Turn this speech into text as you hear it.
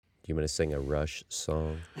you want to sing a Rush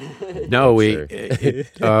song? No, Sure.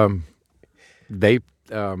 they.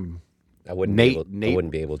 I wouldn't Nate- I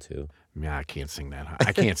wouldn't be able to. Yeah, I can't sing that high.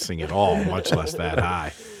 I can't sing at all, much less that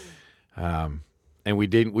high. And we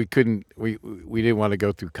didn't want to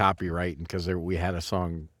go through copyright because we had a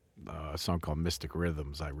song called Mystic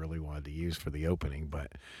Rhythms I really wanted to use for the opening,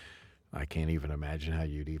 but I can't even imagine how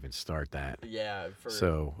you'd even start that. Yeah, for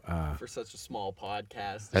such a small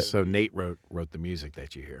podcast. So Nate wrote the music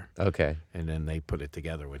that you hear. Okay. And then they put it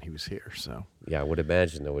together when he was here. So Yeah, I would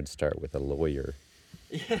imagine it would start with a lawyer.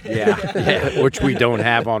 yeah, which we don't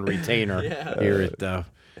have on retainer here at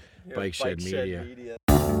Bike Shed Media.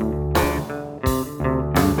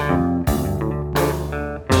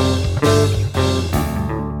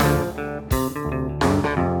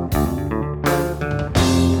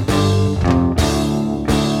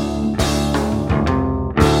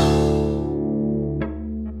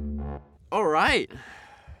 All right.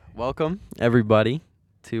 Welcome, everybody,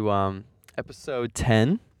 to episode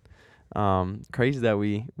 10. Crazy that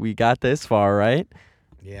we got this far, right?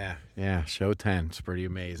 Yeah, show 10. It's pretty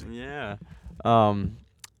amazing. Yeah.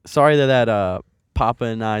 Sorry that Papa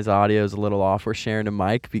and I's audio is a little off. We're sharing a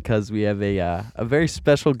mic because we have a very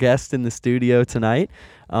special guest in the studio tonight,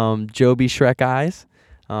 Joby Shreckhise.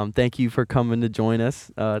 Thank you for coming to join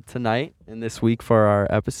us tonight and this week for our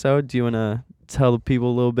episode. Do you want to tell the people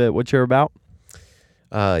a little bit what you're about?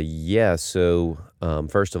 Yeah, so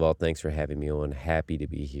first of all, thanks for having me on. Happy to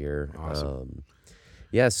be here. Awesome.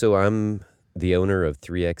 So I'm the owner of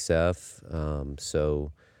 3XF,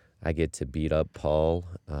 so I get to beat up Paul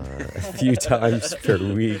a few times per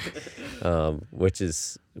week, which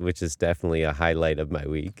is definitely a highlight of my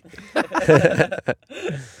week.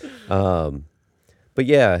 But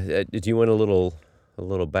yeah, do you want a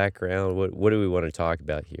little background? What do we want to talk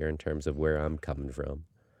about here in terms of where I'm coming from?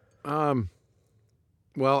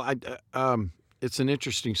 Well, it's an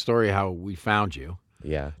interesting story how we found you.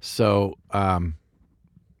 Yeah. So, I'm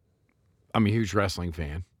a huge wrestling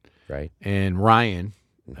fan, Right. and Ryan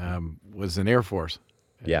was an Air Force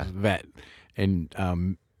vet,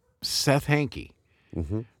 and Seth Hankey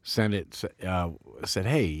Mm-hmm. said,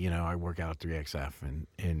 hey, I work out at 3XF,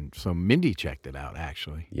 and so Mindy checked it out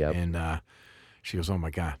actually. Yep. And she goes, oh my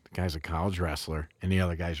God, the guy's a college wrestler, and the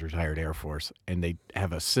other guy's retired Air Force, and they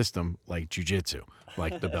have a system like jiu-jitsu,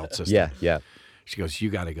 like the belt system. Yeah. She goes, you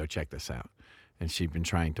got to go check this out. And she'd been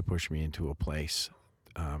trying to push me into a place,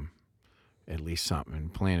 at least something.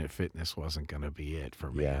 And Planet Fitness wasn't going to be it for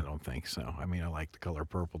me. Yeah. I don't think so. I mean, I like the color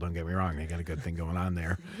purple. Don't get me wrong. They got a good thing going on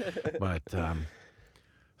there. But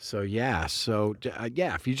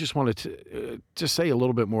if you just wanted to just say a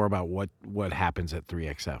little bit more about what happens at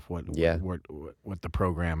 3XF, what the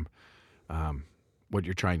program, what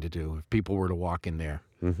you're trying to do. If people were to walk in there,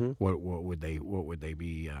 Mm-hmm. what would they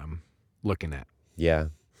be looking at? Yeah.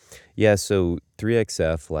 So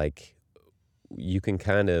 3XF, like, you can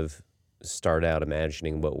kind of start out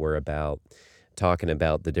imagining what we're about, talking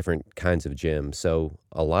about the different kinds of gyms. So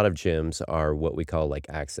a lot of gyms are what we call like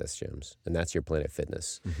access gyms, and that's your Planet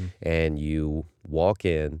Fitness. Mm-hmm. And you walk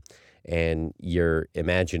in, and your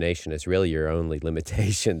imagination is really your only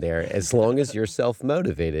limitation there, as long as you're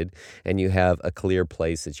self-motivated and you have a clear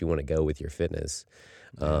place that you want to go with your fitness.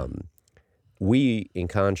 We, in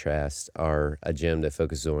contrast, are a gym that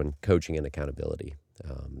focuses on coaching and accountability.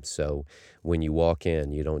 So when you walk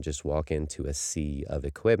in, you don't just walk into a sea of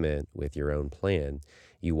equipment with your own plan.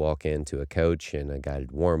 You walk into a coach and a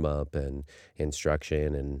guided warm-up and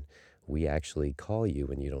instruction, and we actually call you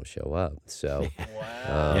when you don't show up. So,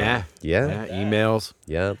 Wow. Yeah. Emails.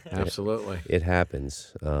 Yeah. Absolutely. It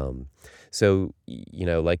happens. So,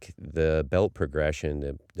 like the belt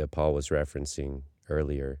progression that Paul was referencing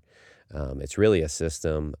earlier, it's really a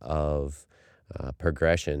system of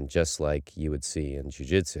progression, just like you would see in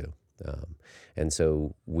jiu-jitsu. And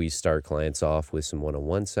so we start clients off with some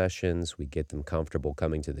one-on-one sessions. We get them comfortable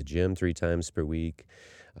coming to the gym 3 times per week.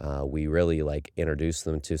 We really introduce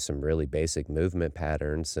them to some really basic movement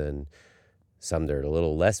patterns and some that are a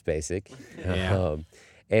little less basic. Yeah.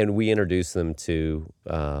 And we introduce them to,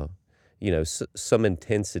 some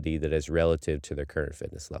intensity that is relative to their current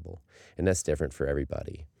fitness level. And that's different for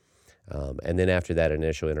everybody. And then after that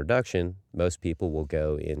initial introduction, most people will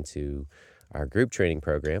go into our group training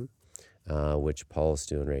program, which Paul's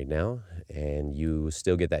doing right now. And you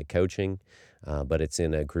still get that coaching, but it's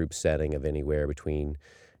in a group setting of anywhere between,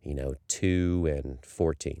 2 and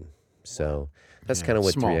 14. So that's kind of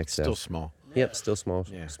what 3XF. Still small. Yep, still small.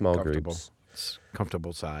 Yeah, small comfortable. groups. It's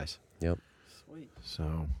comfortable size. Yep. Sweet.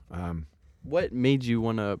 So, What made you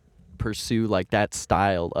want to pursue that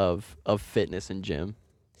style of fitness and gym?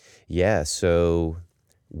 Yeah, so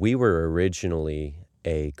we were originally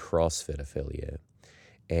a CrossFit affiliate.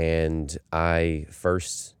 And I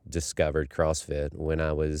first discovered CrossFit when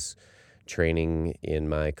I was training in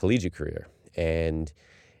my collegiate career. And,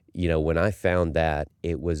 when I found that,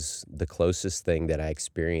 it was the closest thing that I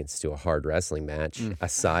experienced to a hard wrestling match,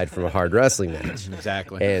 aside from a hard wrestling match.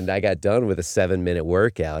 Exactly. And I got done with a 7-minute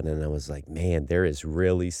workout, and I was like, man, there is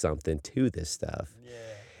really something to this stuff.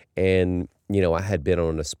 Yeah. And, I had been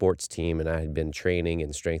on a sports team, and I had been training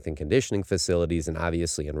in strength and conditioning facilities and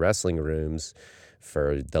obviously in wrestling rooms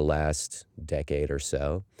for the last decade or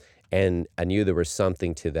so. And I knew there was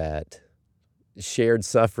something to that shared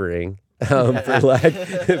suffering,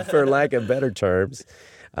 for lack of better terms.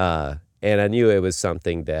 And I knew it was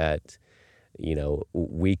something that,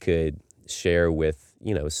 we could share with,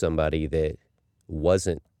 somebody that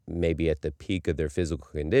wasn't maybe at the peak of their physical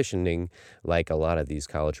conditioning like a lot of these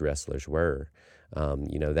college wrestlers were.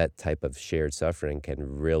 That type of shared suffering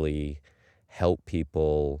can really help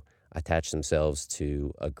people attach themselves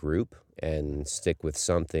to a group and stick with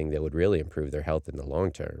something that would really improve their health in the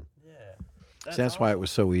long term. Yeah. That's why it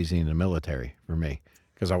was so easy in the military for me,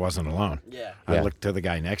 because I wasn't alone. Yeah. I looked to the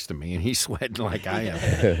guy next to me, and he's sweating like I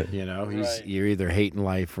am. You're either hating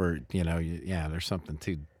life or, there's something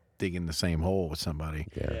to digging the same hole with somebody.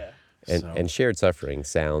 Yeah. And shared suffering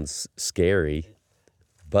sounds scary,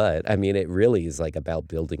 but, it really is like about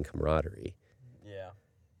building camaraderie. Yeah.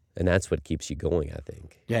 And that's what keeps you going, I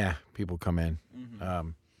think. Yeah, people come in. Mm-hmm.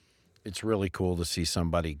 It's really cool to see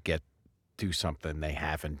somebody do something they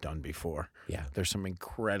haven't done before. Yeah. There's some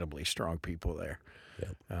incredibly strong people there.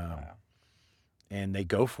 Yeah. And they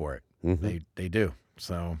go for it. Mm-hmm. They do.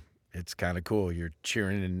 So it's kind of cool. You're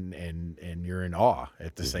cheering and you're in awe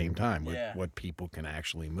at the same time with what people can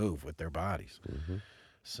actually move with their bodies. Mm-hmm.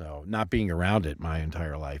 So not being around it my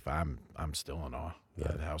entire life, I'm still in awe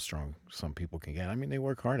at how strong some people can get. They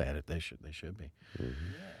work hard at it. They should be. Mm-hmm. Yeah.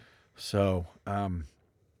 So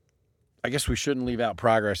I guess we shouldn't leave out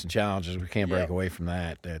progress and challenges. We can't break away from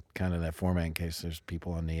that kind of that format in case there's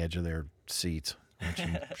people on the edge of their seats, which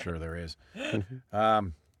I'm sure there is.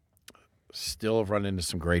 Still have run into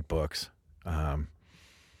some great books. I'm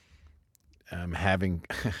having,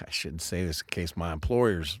 I shouldn't say this in case my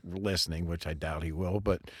employer's listening, which I doubt he will,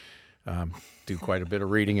 but do quite a bit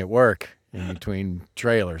of reading at work in between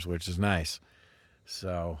trailers, which is nice.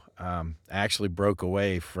 So I actually broke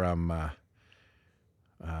away from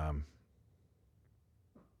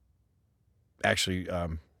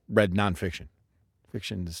read nonfiction.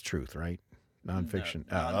 Fiction is truth, right? Nonfiction.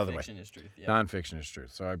 Other way. Nonfiction is truth. Yeah. Nonfiction is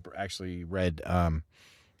truth. So I actually read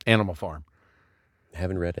Animal Farm.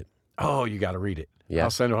 Haven't read it. Oh, you got to read it. Yeah.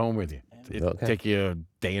 I'll send it home with you. It'll Okay. take you a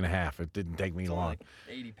day and a half. It didn't take me long. Like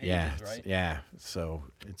 80 pages, right? Yeah. So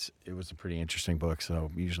it was a pretty interesting book.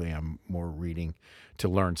 So usually I'm more reading to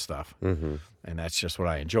learn stuff, Mm-hmm. and that's just what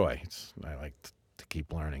I enjoy. I like to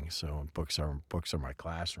keep learning. So books are my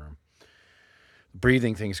classroom.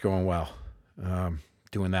 Breathing thing's going well.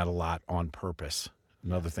 Doing that a lot on purpose.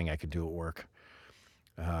 Another thing I could do at work.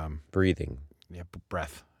 Breathing. Yeah,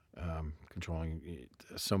 breath. Controlling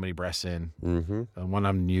so many breaths in. Mm-hmm. The one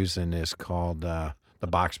I'm using is called the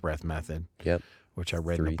box breath method. Yep. Which I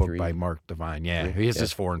read in a book by Mark Devine. Yeah, he has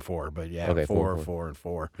this 4 and 4, but Okay, 4 and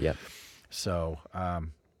 4. Yep. So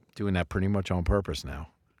doing that pretty much on purpose now,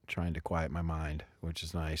 trying to quiet my mind, which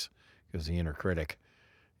is nice because the inner critic,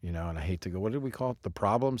 and I hate to go, what did we call it? The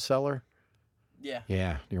problem seller? Yeah.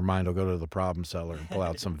 Yeah, your mind will go to the problem cellar and pull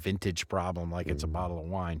out some vintage problem like it's a bottle of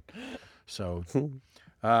wine. So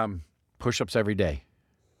push-ups every day,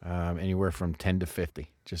 anywhere from 10 to 50,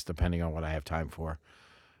 just depending on what I have time for.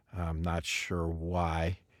 I'm not sure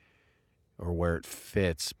why or where it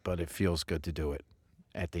fits, but it feels good to do it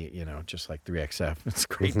at the, just like 3XF. It's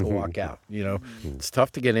great to walk out, It's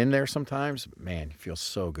tough to get in there sometimes. But man, it feels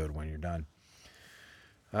so good when you're done.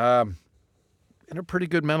 In a pretty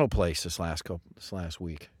good mental place this last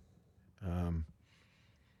week.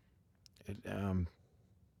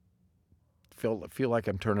 Feel like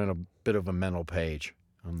I'm turning a bit of a mental page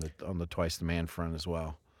on the Twice the Man front as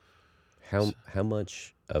well. How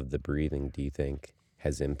much of the breathing do you think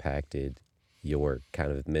has impacted your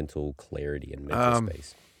kind of mental clarity and mental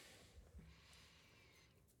space?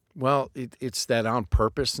 Well, it's that on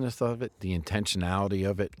purposeness of it, the intentionality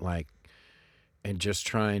of it, and just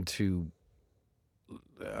trying to,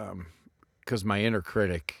 because my inner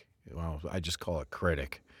critic, well, I just call it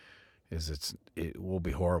critic, it will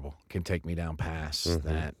be horrible, can take me down past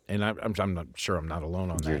that, and I'm not sure I'm not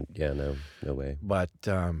alone on that. Yeah, no way. But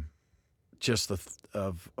just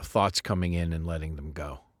of thoughts coming in and letting them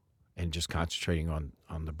go, and just concentrating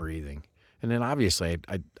on the breathing, and then obviously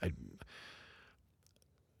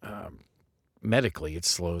medically it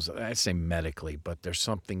slows. I say medically, but there's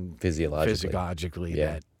something physiologically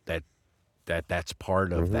Yeah. that's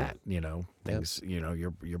part of Mhm. that. Things.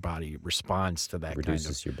 Your body responds to that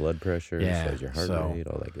Reduces your blood pressure, Yeah, slows your heart so- rate,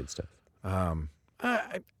 all that good stuff.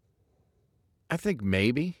 I think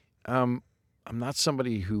maybe. I'm not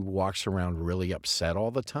somebody who walks around really upset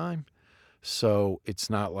all the time. So it's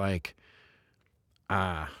not like,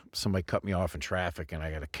 somebody cut me off in traffic and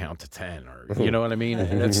I got to count to 10 or, you know what I mean?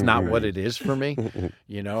 And that's not what it is for me.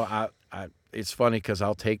 It's funny because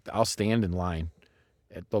I'll stand in line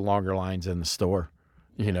at the longer lines in the store,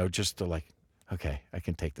 just to like, okay, I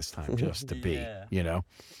can take this time just to be,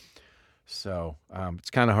 So it's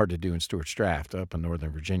kind of hard to do in Stewart's Draft. Up in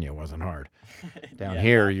Northern Virginia, it wasn't hard. Down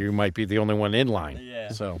here, you might be the only one in line. Yeah.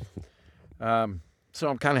 So I'm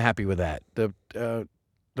kind of happy with that. The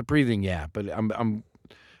breathing, yeah, but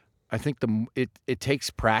I think it takes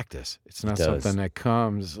practice. It's not does. something that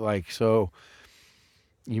comes like so.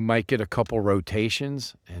 You might get a couple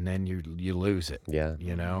rotations and then you lose it. Yeah.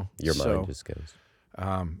 Your So, mind just goes.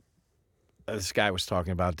 This guy was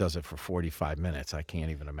talking about does it for 45 minutes. I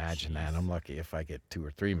can't even imagine that. I'm lucky if I get 2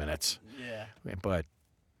 or 3 minutes. Yeah. But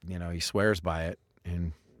he swears by it,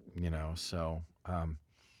 and so.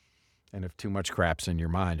 And if too much crap's in your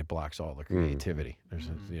mind, it blocks all the creativity.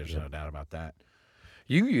 There's no doubt about that.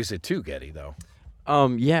 You use it too, Geddy, though.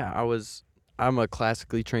 Yeah, I'm a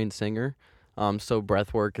classically trained singer. So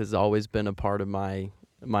breath work has always been a part of my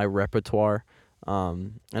repertoire.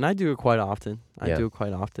 And I do it quite often.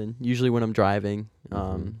 Usually when I'm driving,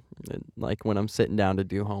 like when I'm sitting down to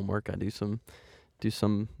do homework, I do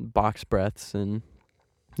some box breaths and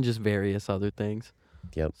just various other things.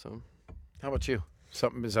 Yep. So, how about you?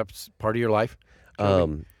 Something is that part of your life?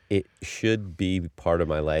 It should be part of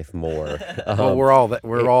my life more. Well, we're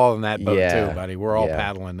all in that boat too, buddy. We're all yeah.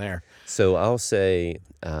 paddling there. So I'll say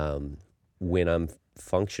when I'm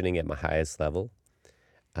functioning at my highest level,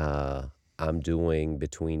 I'm doing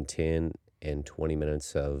between 10 and 20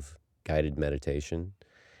 minutes of guided meditation,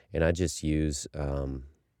 and I just use an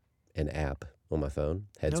app on my phone,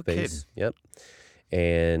 Headspace. No kidding. Yep.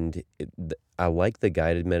 And I like the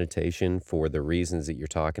guided meditation for the reasons that you're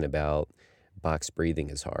talking about. Box breathing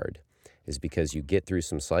is hard, is because you get through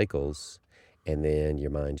some cycles, and then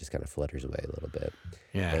your mind just kind of flutters away a little bit.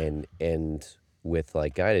 Yeah. And with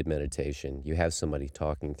like guided meditation, you have somebody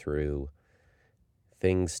talking through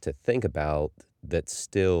things to think about that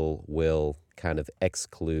still will kind of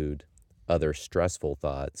exclude other stressful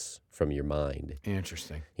thoughts from your mind.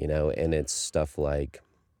 Interesting. And it's stuff like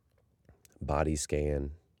body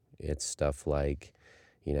scan. It's stuff like,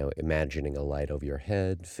 imagining a light over your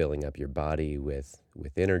head, filling up your body with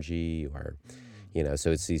energy, or,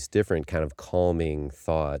 so it's these different kind of calming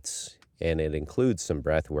thoughts, and it includes some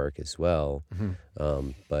breath work as well.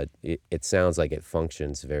 Mm-hmm. But it sounds like it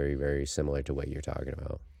functions very, very similar to what you're talking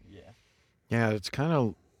about. Yeah, it's kind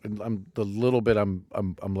of the little bit I'm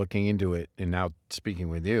looking into it, and now speaking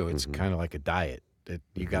with you, it's kind of like a diet that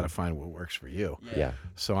you got to find what works for you. Yeah.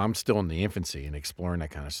 So I'm still in the infancy and exploring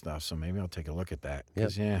that kind of stuff. So maybe I'll take a look at that.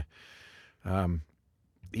 Because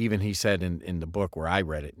even he said in the book where I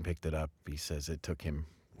read it and picked it up, he says it took him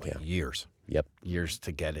years. Yep. Years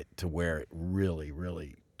to get it to where it really,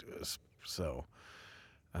 really does. So,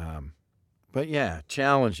 but yeah,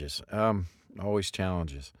 challenges. Always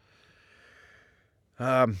challenges.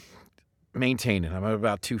 Maintaining. I'm at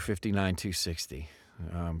about 259, 260.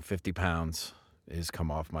 50 pounds has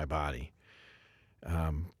come off my body.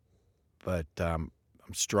 But I'm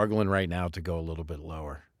struggling right now to go a little bit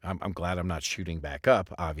lower. I'm glad I'm not shooting back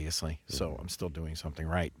up, obviously. So I'm still doing something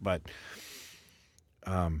right. But,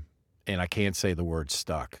 and I can't say the word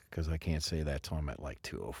stuck, because I can't say that till I'm at like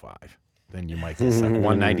 205. Then you might get stuck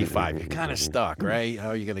 195. You're kind of stuck, right? How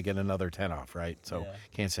are you going to get another 10 off, right? So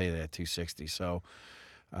can't say that at 260. So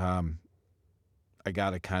I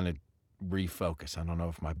got to kind of refocus. I don't know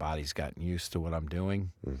if my body's gotten used to what I'm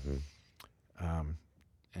doing.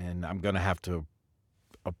 And I'm going to have to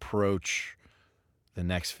approach the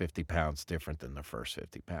next 50 pounds different than the first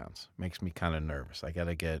 50 pounds. Makes me kind of nervous. I got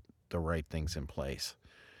to get the right things in place.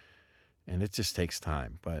 And it just takes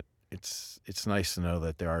time. But it's nice to know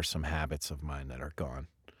that there are some habits of mine that are gone.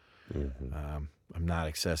 I'm not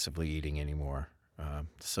excessively eating anymore.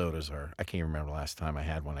 Sodas are, I can't remember the last time I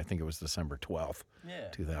had one. I think it was December 12th,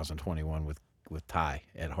 2021 with Ty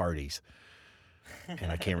at Hardee's.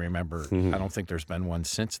 And I can't remember, I don't think there's been one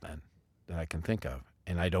since then that I can think of.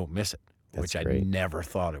 And I don't miss it, which I never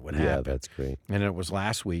thought it would happen. Yeah, that's great. And it was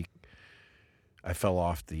last week, I fell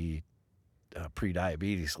off the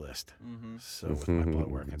pre-diabetes list. So with my blood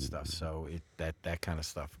work and stuff. So that kind of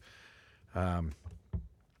stuff.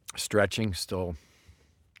 Stretching still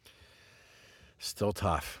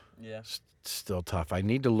tough. Yeah. Still tough. I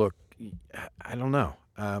need to look. I don't know.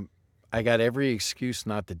 I got every excuse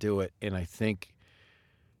not to do it, and I think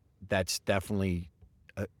that's definitely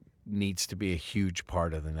needs to be a huge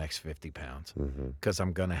part of the next 50 pounds because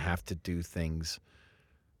I'm going to have to do things,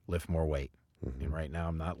 lift more weight. And right now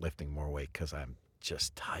I'm not lifting more weight because I'm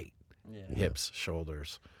just tight. Hips,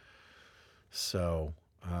 shoulders. So,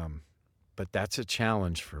 but that's a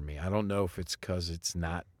challenge for me. I don't know if it's because it's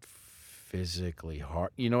not physically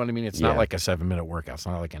hard. You know what I mean? It's not like a 7-minute workout. It's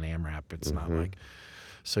not like an AMRAP. It's not like,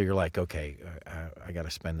 so you're like, okay, I got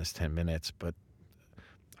to spend this 10 minutes, but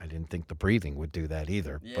I didn't think the breathing would do that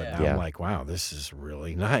either. But now I'm like, wow, this is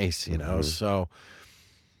really nice, you know? So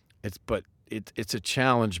it's a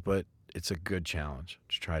challenge, but it's a good challenge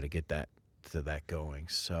to try to get that going.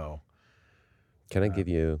 So Can I give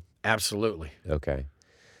you? Absolutely. Okay.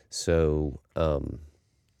 So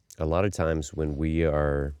a lot of times when we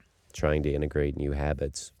are trying to integrate new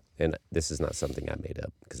habits, and this is not something I made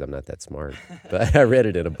up because I'm not that smart, but I read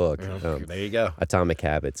it in a book. There you go. Atomic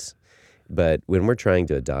Habits. But when we're trying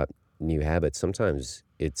to adopt new habits, sometimes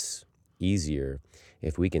it's easier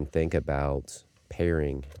if we can think about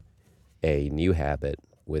pairing a new habit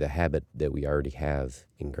with a habit that we already have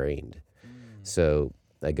ingrained. So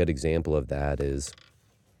a good example of that is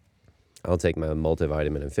I'll take my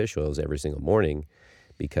multivitamin and fish oils every single morning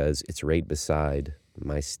because it's right beside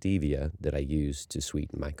my stevia that I use to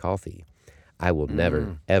sweeten my coffee. I will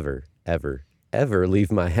never, ever, ever, ever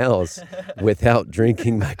leave my house without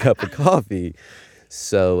drinking my cup of coffee.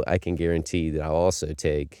 So I can guarantee that I'll also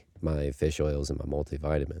take my fish oils and my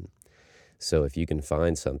multivitamin. So if you can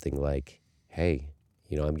find something like, hey,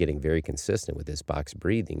 you know, I'm getting very consistent with this box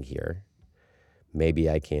breathing here. Maybe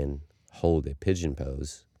I can hold a pigeon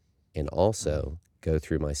pose and also go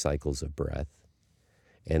through my cycles of breath.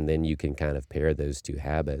 And then you can kind of pair those two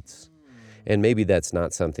habits. And maybe that's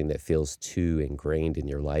not something that feels too ingrained in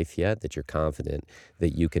your life yet, that you're confident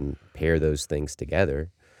that you can pair those things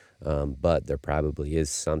together. But there probably is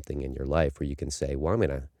something in your life where you can say, well, I'm going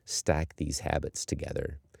to stack these habits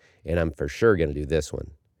together. And I'm for sure going to do this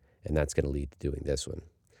one. And that's going to lead to doing this one.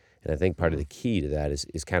 And I think part of the key to that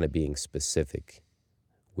is kind of being specific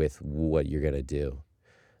with what you're going to do.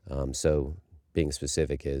 So being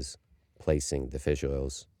specific is placing the fish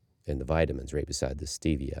oils and the vitamins right beside the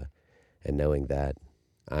stevia and knowing that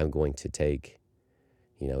I'm going to take,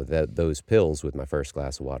 you know, those pills with my first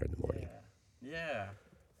glass of water in the morning. Yeah.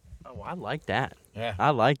 Oh, I like that. Yeah.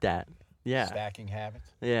 I like that. Yeah. Stacking habits.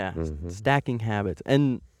 Yeah. Stacking habits.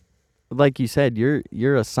 And like you said,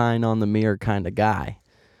 you're a sign on the mirror kind of guy.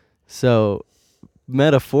 So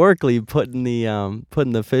metaphorically putting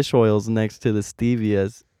the fish oils next to the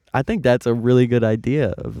stevias, I think that's a really good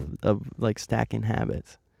idea of like stacking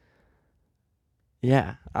habits.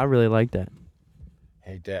 Yeah, I really like that.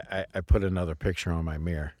 Hey, Dad, I put another picture on my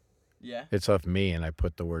mirror. Yeah. It's of me, and I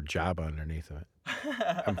put the word Job underneath of it.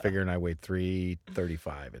 I'm figuring I weighed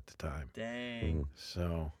 335 at the time. Dang.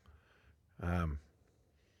 So,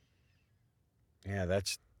 yeah,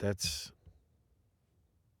 that's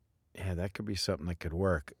yeah, that could be something that could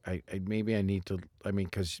work. Maybe I need to. I mean,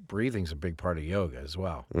 because breathing's a big part of yoga as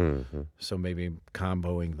well. So maybe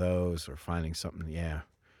comboing those or finding something. Yeah.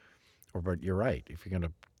 But you're right. If you're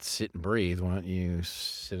gonna sit and breathe, why don't you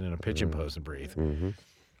sit in a pigeon pose and breathe?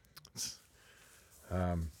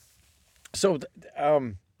 I'm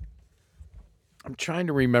trying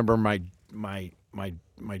to remember my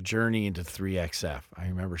journey into 3XF. I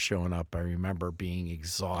remember showing up. I remember being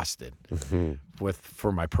exhausted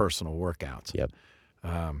for my personal workouts. Yep.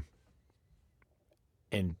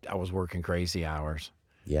 And I was working crazy hours.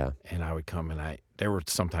 Yeah. And I would come and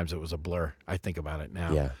sometimes it was a blur. I think about it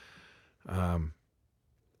now. Yeah.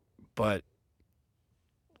 But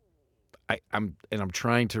I'm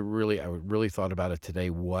trying to I really thought about it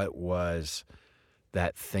today. What was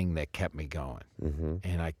that thing that kept me going?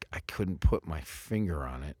 And I couldn't put my finger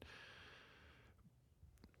on it.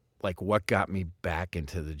 Like what got me back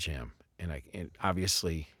into the gym? And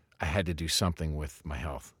obviously I had to do something with my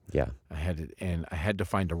health. Yeah. I had to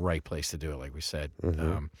find the right place to do it. Like we said,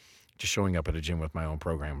 just showing up at a gym with my own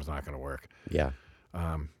program was not going to work. Yeah.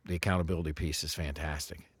 The accountability piece is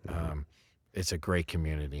fantastic. It's a great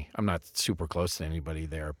community. I'm not super close to anybody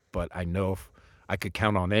there, but I know if I could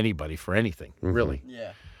count on anybody for anything, really.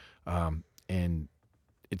 Yeah. And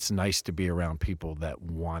it's nice to be around people that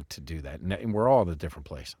want to do that. And we're all at a different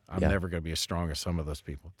place. I'm never going to be as strong as some of those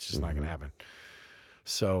people. It's just not going to happen.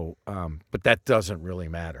 So, but that doesn't really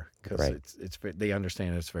matter because Right. they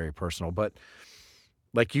understand it's very personal. But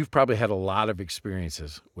like you've probably had a lot of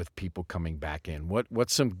experiences with people coming back in.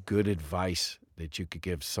 What's some good advice that you could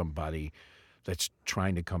give somebody that's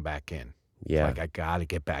trying to come back in? Yeah. Like, I got to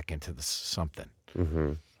get back into this something.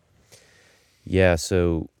 Mm-hmm. Yeah.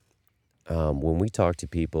 So when we talk to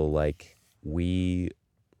people, like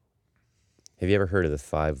have you ever heard of the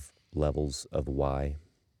 5 levels of why?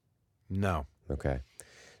 No. Okay.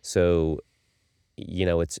 So,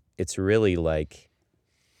 it's really like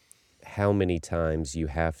how many times you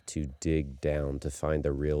have to dig down to find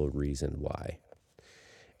the real reason why.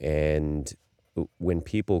 And when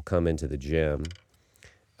people come into the gym,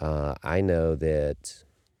 I know that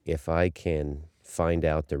if I can find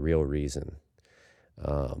out the real reason,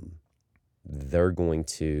 they're going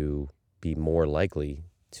to be more likely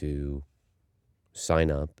to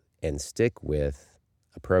sign up and stick with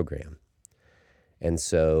a program. And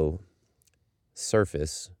so,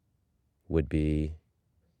 surface would be,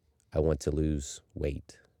 I want to lose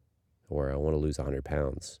weight, or I want to lose 100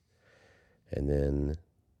 pounds. And then,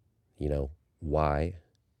 why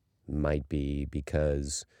might be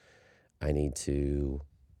because I need to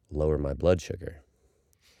lower my blood sugar.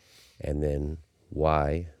 And then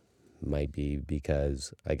why might be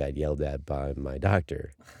because I got yelled at by my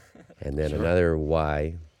doctor. And then another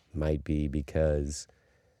why might be because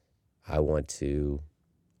I want to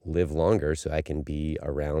live longer so I can be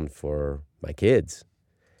around for my kids.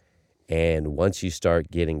 And once you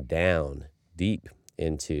start getting down deep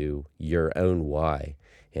into your own why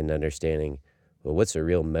and understanding, well, what's the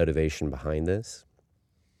real motivation behind this?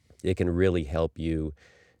 It can really help you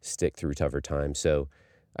stick through tougher times. So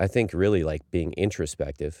I think really like being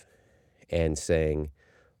introspective and saying,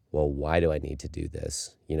 well, why do I need to do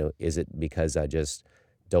this? Is it because I just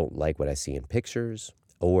don't like what I see in pictures?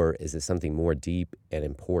 Or is it something more deep and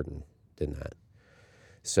important than that?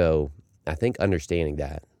 So I think understanding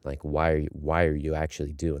that, like why are you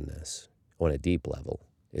actually doing this on a deep level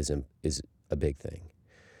is a big thing.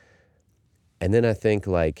 And then I think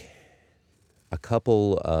like a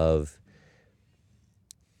couple of,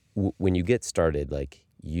 when you get started, like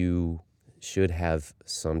you should have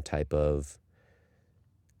some type of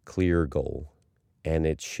clear goal, and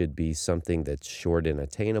it should be something that's short and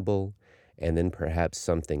attainable, and then perhaps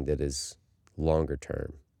something that is longer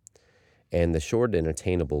term. And the short and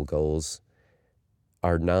attainable goals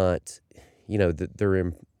are not,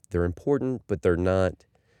 they're important, but they're not,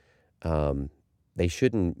 they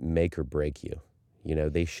shouldn't make or break you.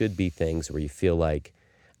 They should be things where you feel like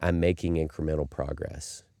I'm making incremental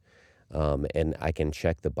progress. And I can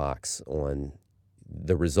check the box on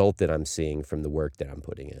the result that I'm seeing from the work that I'm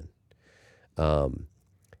putting in.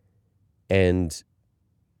 And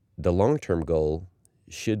the long-term goal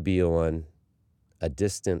should be on a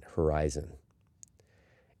distant horizon.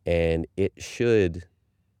 And it should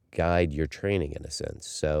guide your training in a sense.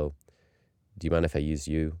 So do you mind if I use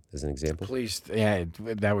you as an example? Please, yeah,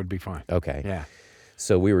 that would be fine. Okay. Yeah.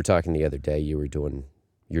 So we were talking the other day, you're doing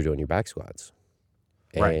your back squats.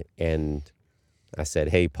 Right. And I said,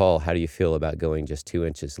 hey, Paul, how do you feel about going just 2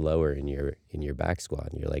 inches lower in your back squat?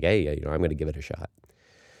 And you're like, hey, I'm going to give it a shot.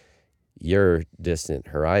 Your distant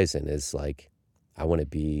horizon is like, I want to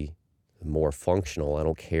be more functional. I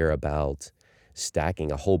don't care about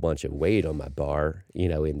stacking a whole bunch of weight on my bar,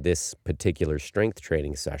 in this particular strength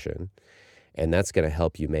training session. And that's going to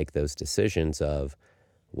help you make those decisions of,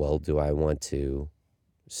 well, do I want to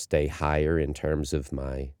stay higher in terms of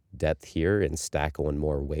my depth here and stack on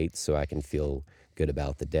more weight so I can feel good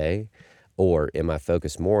about the day? Or am I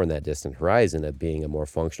focused more on that distant horizon of being a more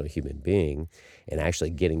functional human being and actually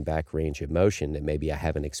getting back range of motion that maybe I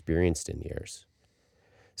haven't experienced in years?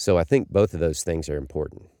 So I think both of those things are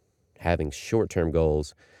important. Having short-term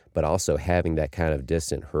goals, but also having that kind of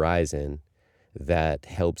distant horizon that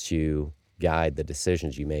helps you guide the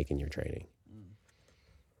decisions you make in your training.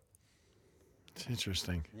 It's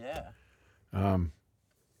interesting. Yeah.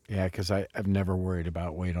 Yeah, because I've never worried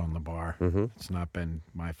about weight on the bar. Mm-hmm. It's not been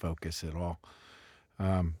my focus at all.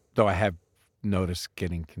 Though I have noticed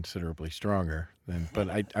getting considerably stronger. But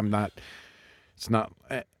I'm not. It's not.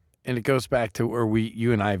 And it goes back to where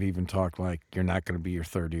you and I have even talked, like, you're not going to be your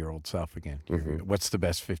 30-year-old self again. Mm-hmm. What's the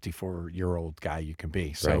best 54-year-old guy you can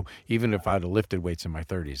be? So Right. even if I'd have lifted weights in my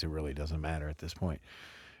 30s, it really doesn't matter at this point.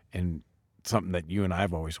 And something that you and I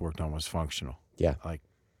have always worked on was functional. Yeah. Like,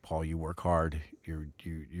 Paul, you work hard.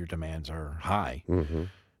 Your demands are high. Mm-hmm.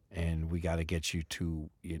 And we got to get you to,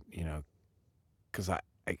 because I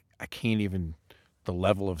can't even, the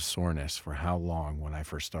level of soreness for how long when I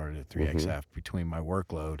first started at 3XF between my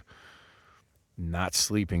workload, not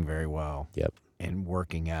sleeping very well, Yep. and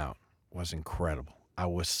working out was incredible. I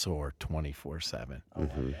was sore 24/7.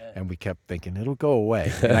 Mhm. And we kept thinking it'll go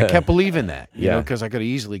away. And I kept believing that, you know, Yeah. because I could have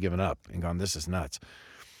easily given up and gone, this is nuts.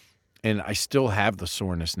 And I still have the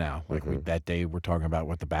soreness now. Like that day we're talking about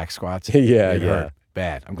with the back squats. Yeah, it yeah. hurt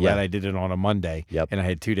bad. I'm glad Yeah. I did it on a Monday. Yep. And I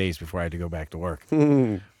had 2 days before I had to go back to work.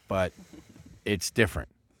 But it's different.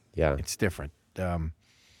 Yeah. It's different.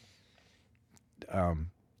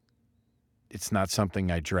 It's not something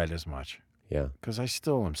I dread as much Yeah. because I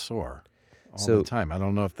still am sore all So- the time. I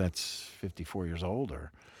don't know if that's 54 years old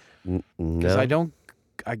or because No,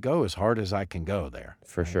 I go as hard as I can go there.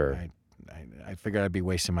 for sure. I figured I'd be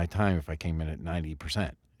wasting my time if I came in at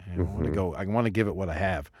 90%. I want to go. I want to give it what I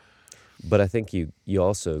have. But I think you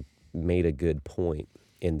also made a good point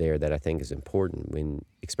in there that I think is important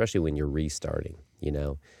especially when you're restarting, you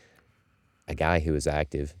know. A guy who is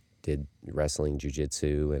active, did wrestling,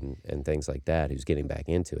 jiu-jitsu, and things like that, who's getting back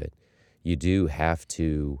into it, you do have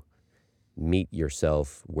to meet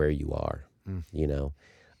yourself where you are, you know.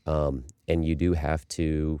 And you do have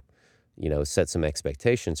to, you know, set some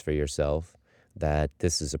expectations for yourself that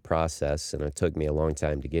this is a process and it took me a long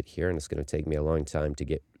time to get here and it's going to take me a long time to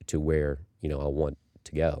get to where, you know, I want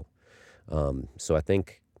to go. So I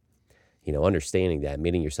think, you know, understanding that,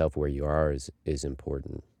 meeting yourself where you are is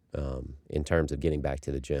important in terms of getting back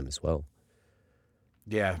to the gym as well.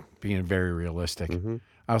 Yeah, being very realistic. Mm-hmm.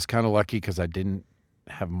 I was kind of lucky because I didn't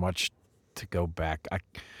have much to go back.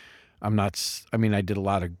 I'm not. I mean, I did a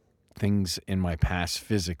lot of things in my past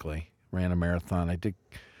physically. Ran a marathon.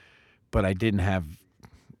 But I didn't have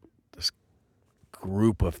this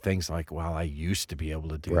group of things like, well, I used to be able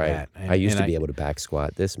to do Right. that. I used to be able to back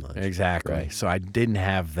squat this much. Exactly. Right. So I didn't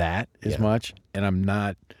have that as Yeah. much, and I'm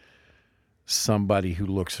not somebody who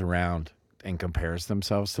looks around and compares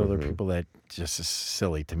themselves to other people. That just is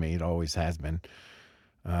silly to me. It always has been.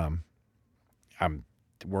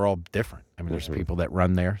 We're all different. I mean, there's people that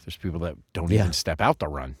run there. There's people that don't Yeah. even step out to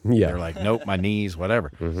run. Yeah. They're like, nope, my knees,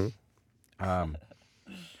 whatever. Mm-hmm.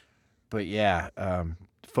 But yeah,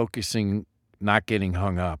 focusing, not getting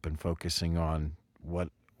hung up, and focusing on what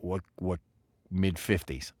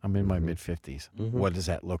mid-50s. I'm in my mid-50s. What does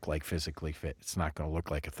that look like physically fit? It's not going to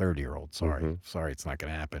look like a 30-year-old. Sorry, it's not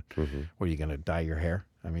going to happen. What, are you going to dye your hair?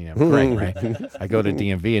 I mean, I'm gray, right? I go to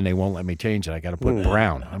DMV and they won't let me change it. I got to put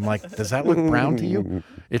brown. I'm like, does that look brown to you?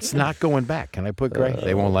 It's not going back. Can I put gray?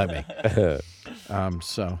 They won't let me.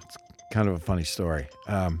 So it's kind of a funny story.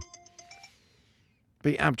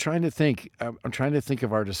 But I'm trying to think. I'm trying to think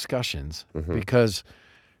of our discussions because,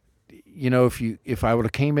 you know, if I would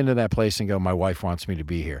have came into that place and go, my wife wants me to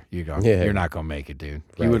be here, you go, Yeah. you're not gonna make it, dude.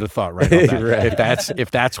 Right. You would have thought right on that. Right.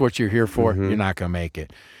 If that's what you're here for, you're not gonna make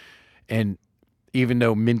it. And even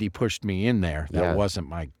though Mindy pushed me in there, that Yeah. wasn't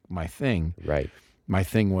my thing. Right. My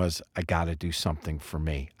thing was, I got to do something for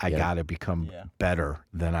me. I Yeah. got to become better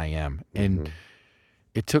than I am. And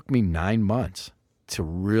it took me 9 months to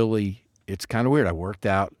really, it's kind of weird. I worked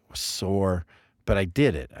out, was sore, but I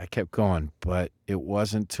did it. I kept going, but it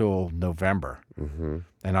wasn't till November. And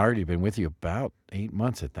I already been with you about 8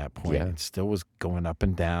 months at that point, Yeah. and still was going up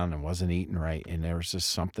and down and wasn't eating right. And there was just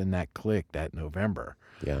something that clicked that November,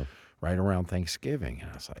 Yeah. right around Thanksgiving. And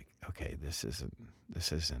I was like, okay, this isn't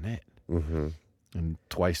it. And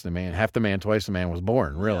half the man, twice the man was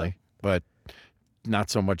born, really, but not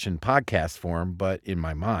so much in podcast form, but in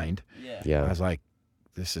my mind, I Yeah. was like,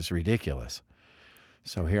 this is ridiculous.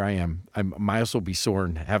 So here I am. I might also be sore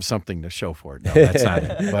and have something to show for it. No, that's not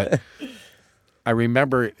it. But I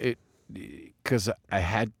remember it because I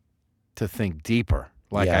had to think deeper.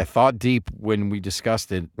 Like Yeah. I thought deep when we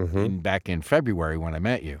discussed it back in February when I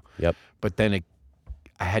met you. Yep. But then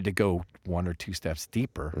I had to go 1 or 2 steps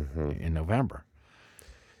deeper in November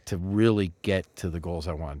to really get to the goals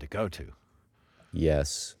I wanted to go to.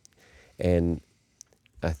 Yes. And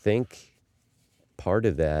I think part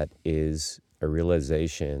of that is a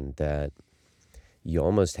realization that you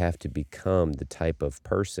almost have to become the type of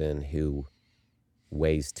person who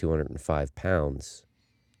weighs 205 pounds,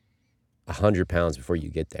 100 pounds before you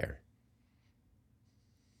get there.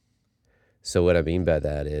 So what I mean by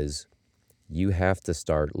that is you have to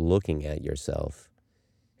start looking at yourself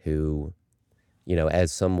who, you know,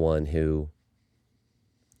 as someone who,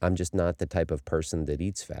 I'm just not the type of person that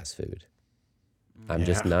eats fast food. I'm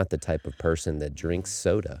just not the type of person that drinks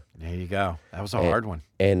soda. There you go. That was a hard one.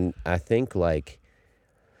 And I think, like,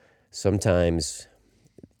 sometimes,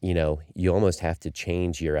 you know, you almost have to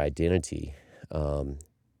change your identity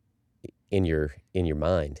in your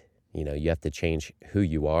mind. You know, you have to change who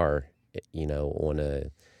you are, you know, on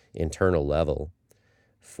a internal level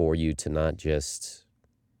for you to not just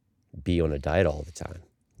be on a diet all the time.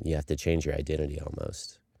 You have to change your identity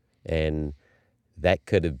almost. And that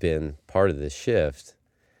could have been part of the shift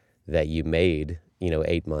that you made,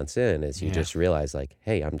 8 months in, as you just realized, like,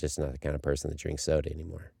 hey, I'm just not the kind of person that drinks soda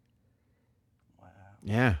anymore. Wow.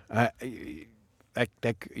 Yeah.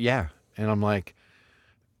 Yeah. And I'm like,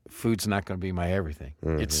 food's not going to be my everything.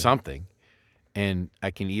 It's something, and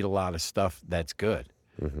I can eat a lot of stuff that's good,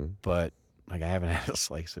 but like I haven't had a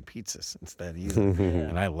slice of pizza since then either,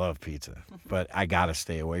 and I love pizza, but I got to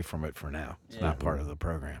stay away from it for now. It's not part of the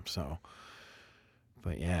program, so.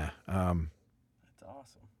 But yeah, that's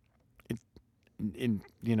awesome.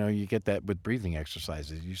 You get that with breathing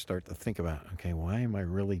exercises. You start to think about, okay, why am I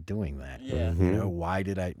really doing that? Yeah.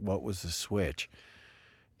 What was the switch?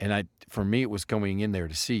 And for me, it was going in there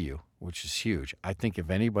to see you, which is huge. I think if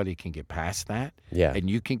anybody can get past that, and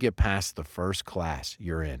you can get past the first class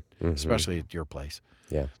you're in, especially at your place,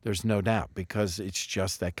 there's no doubt, because it's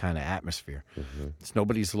just that kind of atmosphere. It's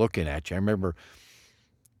nobody's looking at you. I remember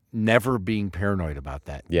never being paranoid about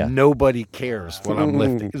that. Yeah. Nobody cares what I'm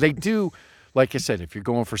lifting. They do. Like I said, if you're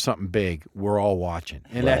going for something big, we're all watching,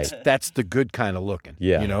 and that's the good kind of looking.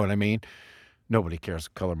 Yeah. You know what I mean? Nobody cares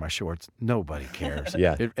the color of my shorts. Nobody cares.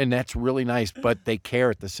 Yeah. And that's really nice, but they care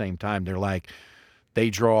at the same time. They're like, they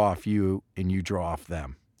draw off you and you draw off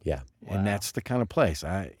them. Yeah. And that's the kind of place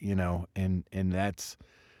and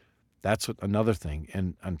that's another thing.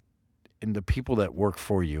 And the people that work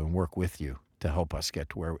for you and work with you to help us get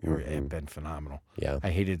to where we were have been phenomenal. Yeah.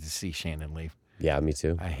 I hated to see Shannon leave. Yeah, me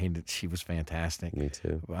too. I hated, she was fantastic. Me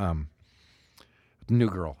too. New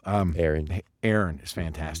girl. Erin is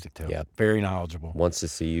fantastic too. Yep. Very knowledgeable. Wants to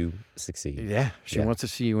see you succeed. Yeah, she wants to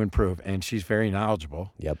see you improve, and she's very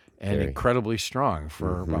knowledgeable. Yep. And very. Incredibly strong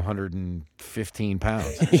for 115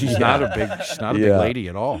 pounds. She's not a big lady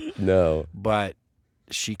at all. No. But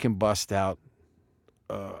she can bust out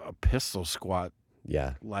a pistol squat.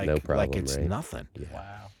 Yeah. Like no problem, like it's right? nothing. Yeah.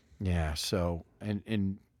 Wow. Yeah. So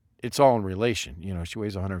and it's all in relation. She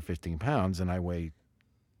weighs 115 pounds, and I weigh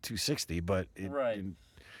 260. But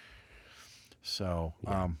so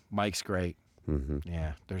Mike's great.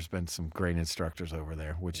 Yeah, there's been some great instructors over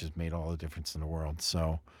there, which has made all the difference in the world.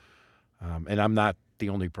 So, and I'm not the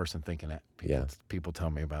only person thinking that. People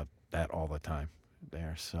tell me about that all the time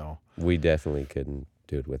there. So we definitely couldn't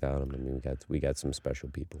do it without them. I mean, we got some special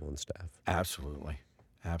people on staff. Absolutely.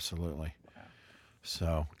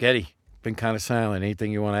 So, Geddy, been kind of silent.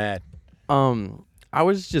 Anything you want to add? I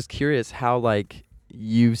was just curious how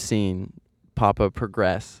you've seen Papa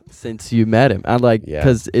progress since you met him.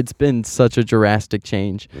 Because it's been such a drastic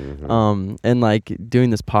change. And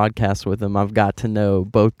doing this podcast with him, I've got to know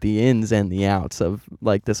both the ins and the outs of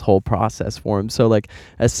this whole process for him. So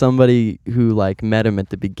as somebody who met him at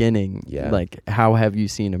the beginning, how have you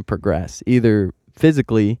seen him progress, either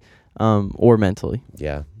physically or mentally?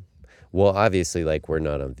 Yeah. Well, obviously we're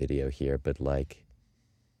not on video here, but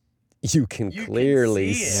you can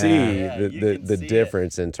clearly see the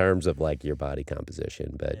difference in terms of your body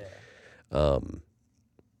composition. But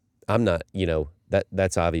I'm not,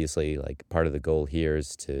 that's obviously part of the goal here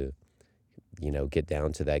is to, get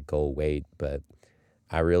down to that goal weight. But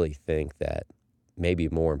I really think that maybe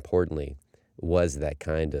more importantly was that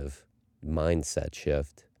kind of mindset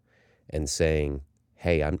shift and saying,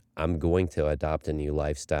 hey, I'm going to adopt a new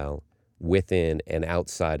lifestyle within and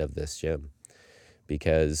outside of this gym.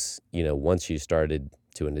 Because, once you started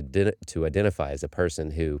to identify as a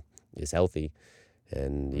person who is healthy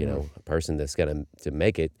and, a person that's going to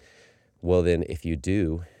make it, well, then if you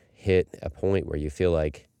do hit a point where you feel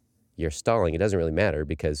like you're stalling, it doesn't really matter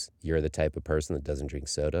because you're the type of person that doesn't drink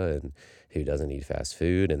soda and who doesn't eat fast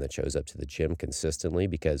food and that shows up to the gym consistently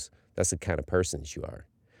because that's the kind of person you are.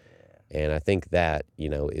 And I think that,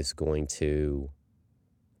 is going to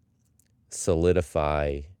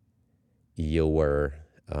solidify your,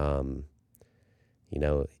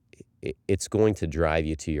 it's going to drive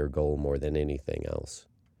you to your goal more than anything else.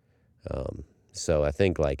 So I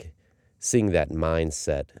think seeing that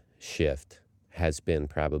mindset shift has been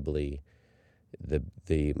probably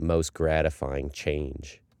the most gratifying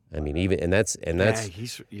change. I mean,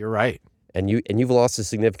 you're right. And you've lost a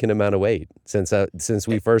significant amount of weight since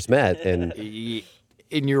we first met. And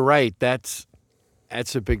you're right. That's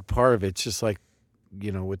a big part of it. It's just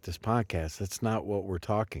with this podcast, that's not what we're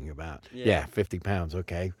talking about. Yeah, 50 pounds,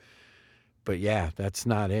 okay. But that's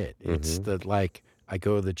not it. It's I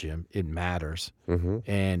go to the gym, it matters.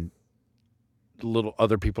 And little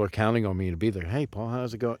other people are counting on me to be there. Hey, Paul,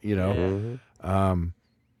 how's it going?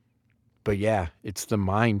 But it's the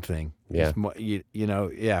mind thing. Yeah.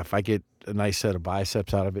 If I get a nice set of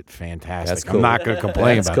biceps out of it, fantastic. That's cool. I'm not going to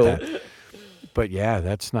complain That's about cool. that. But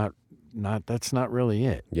that's not that's not really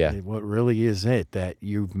it. Yeah. What really is it, that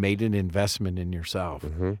you've made an investment in yourself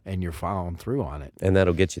Mhm. and you're following through on it. And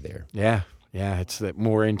that'll get you there. Yeah. Yeah, it's that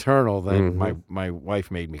more internal than Mhm. my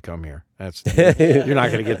wife made me come here. That's you're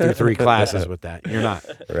not going to get through 3 classes with that. You're not.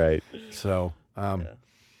 Right. So,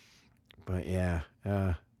 but yeah,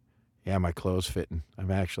 my clothes fitting.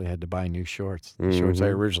 I've actually had to buy new shorts. The shorts I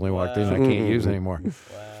originally walked in, I can't use anymore.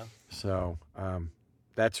 Wow. So,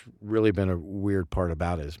 that's really been a weird part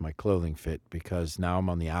about it, is my clothing fit, because now I'm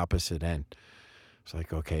on the opposite end. It's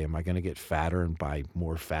like, okay, am I going to get fatter and buy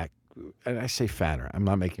more fat? And I say fatter. I'm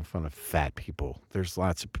not making fun of fat people. There's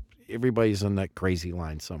lots of everybody's on that crazy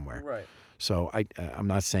line somewhere. Right. So I'm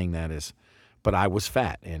not saying that as, but I was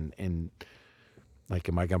fat, and like,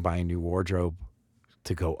 am I going to buy a new wardrobe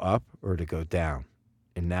to go up or to go down?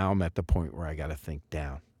 And now I'm at the point where I got to think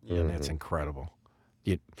down, and that's incredible.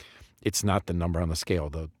 It's not the number on the scale,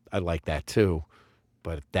 though. I like that too,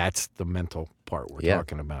 but that's the mental part we're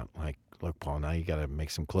talking about. Like, look, Paul, now you got to make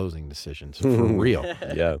some closing decisions for real.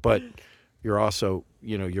 Yeah. But you're also,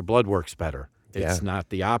 your blood works better. It's not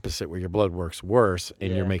the opposite where your blood works worse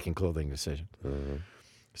and you're making clothing decisions.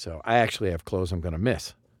 So I actually have clothes I'm going to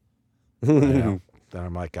miss. Then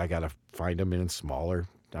I'm like, I got to find them in smaller.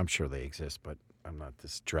 I'm sure they exist, but I'm not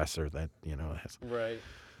this dresser that, has. Right.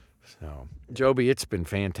 So, Joby, it's been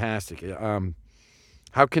fantastic. How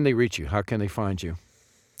can they reach you? How can they find you?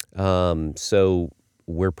 So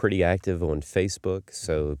we're pretty active on Facebook,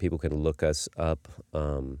 so people can look us up,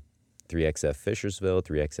 3XF Fishersville,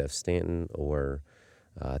 3XF Stanton, or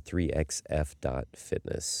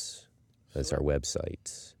 3xf.fitness. That's our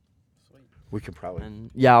website. We could probably.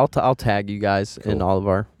 And I'll tag you guys in all of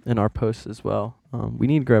our posts as well. We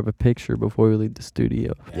need to grab a picture before we leave the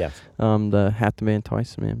studio. Yeah. The half the man,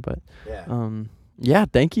 twice the man. But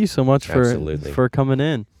thank you so much for coming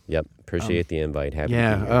in. Yep. Appreciate the invite. Happy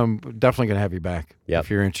to be here. Definitely gonna have you back Yep. if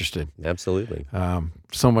you're interested. Absolutely.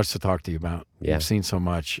 So much to talk to you about. Yeah. You've seen so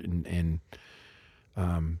much, and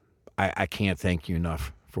I can't thank you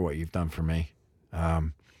enough for what you've done for me.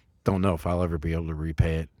 Don't know if I'll ever be able to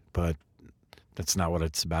repay it, but that's not what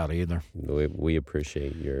it's about either. We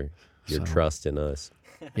appreciate your trust in us.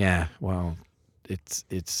 Yeah, well, it's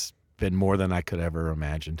been more than I could ever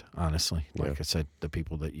imagined, honestly. Like I said, the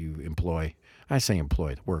people that you employ, I say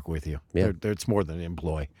employed, work with you. Yeah. It's more than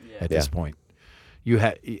employ at this point.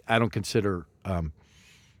 I don't consider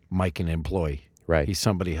Mike an employee. Right. He's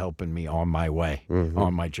somebody helping me on my way,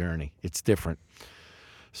 on my journey. It's different.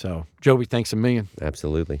 So, Joby, thanks a million.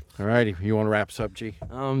 Absolutely. All righty. You want to wrap us up, G?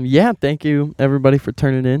 Thank you, everybody, for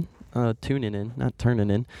tuning in, not turning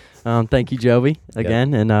in. Thank you, Joby,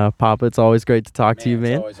 again. And, Papa, it's always great to talk to you,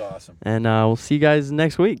 man. It's always awesome. And we'll see you guys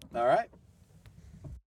next week. All right.